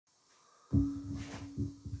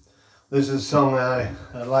This is a song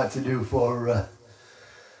I'd like to do for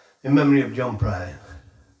in memory of John Prine.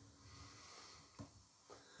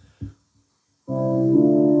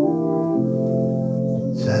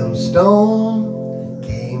 Sam Stone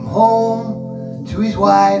came home to his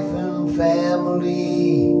wife and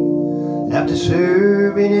family after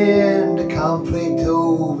serving in the conflict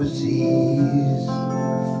overseas.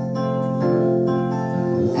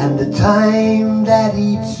 And the time that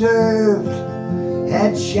he'd served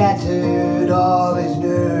had shattered all his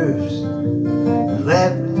nerves,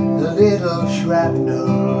 left a little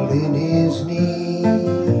shrapnel in his knee.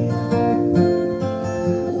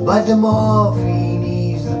 But the morphine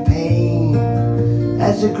eased the pain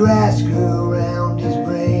as the grass grew around his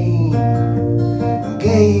brain,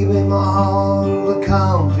 gave him all the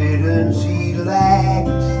confidence he lacked.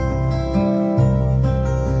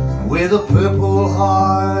 With a purple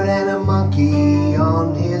heart and a monkey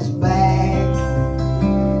on his back,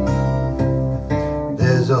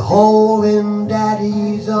 there's a hole in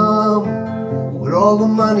Daddy's arm where all the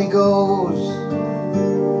money goes.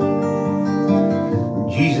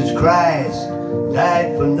 Jesus Christ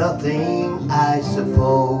died for nothing, I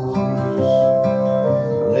suppose.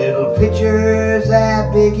 Little pictures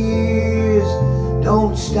have big ears,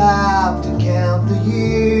 don't stop to count the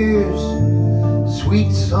years.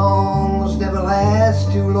 Sweet songs never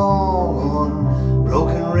last too long on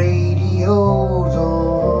broken radios.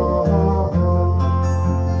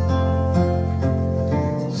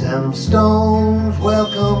 Sam Stone's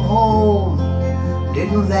welcome home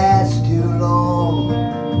didn't last too long.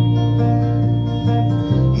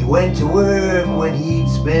 He went to work when he'd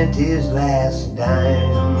spent his last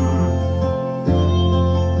dime,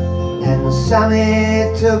 and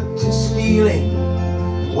Sammy took to stealing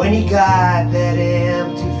when he got that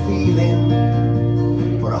empty feeling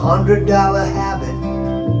for $100 habit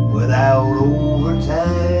without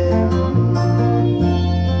overtime.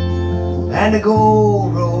 And the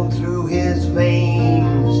gold rolled through his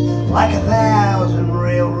veins like 1,000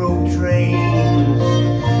 railroad trains,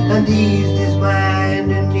 and eased his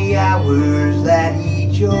mind in the hours that he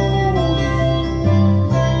chose.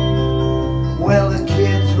 Well, the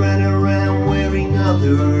kids ran around wearing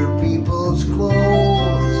other people's clothes.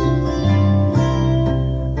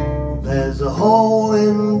 There's a hole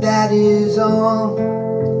in Daddy's arm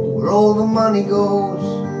where all the money goes.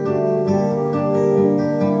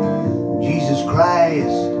 Jesus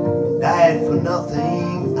Christ died for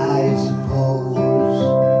nothing, I suppose.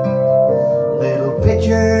 Little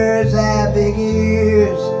pictures have big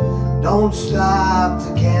ears, don't stop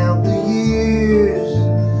to count the years.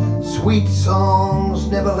 Sweet songs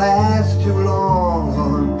never last too long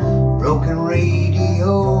on broken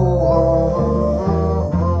radio.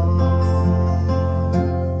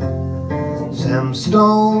 Sam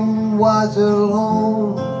Stone was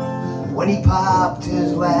alone when he popped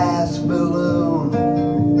his last balloon,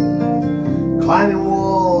 climbing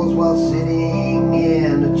walls while sitting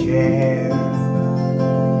in a chair.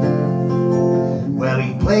 Well,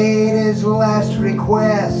 he played his last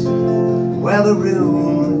request, well, the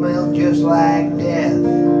room smelled just like death,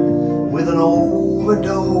 with an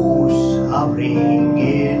overdose hovering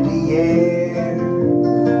in the air.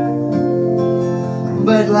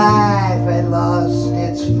 But life had lost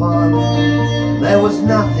its fun, there was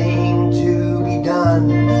nothing to be done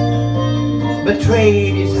but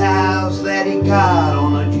trade his house that he got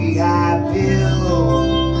on a GI Bill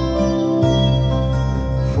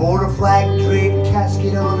for a flag-draped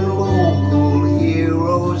casket on a local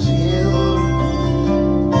hero's hill.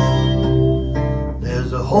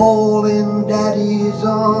 There's a hole in Daddy's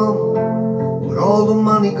arm where all the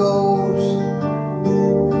money goes.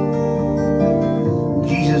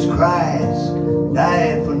 Jesus Christ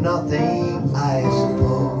died for nothing, I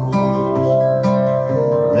suppose.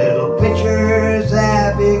 Little pictures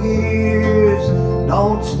have big ears,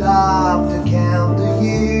 don't stop to count the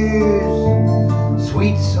years.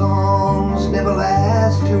 Sweet songs never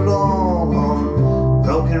last too long on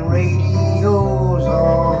broken radios.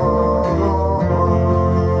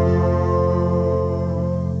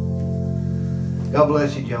 God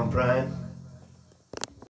bless you, John Prine.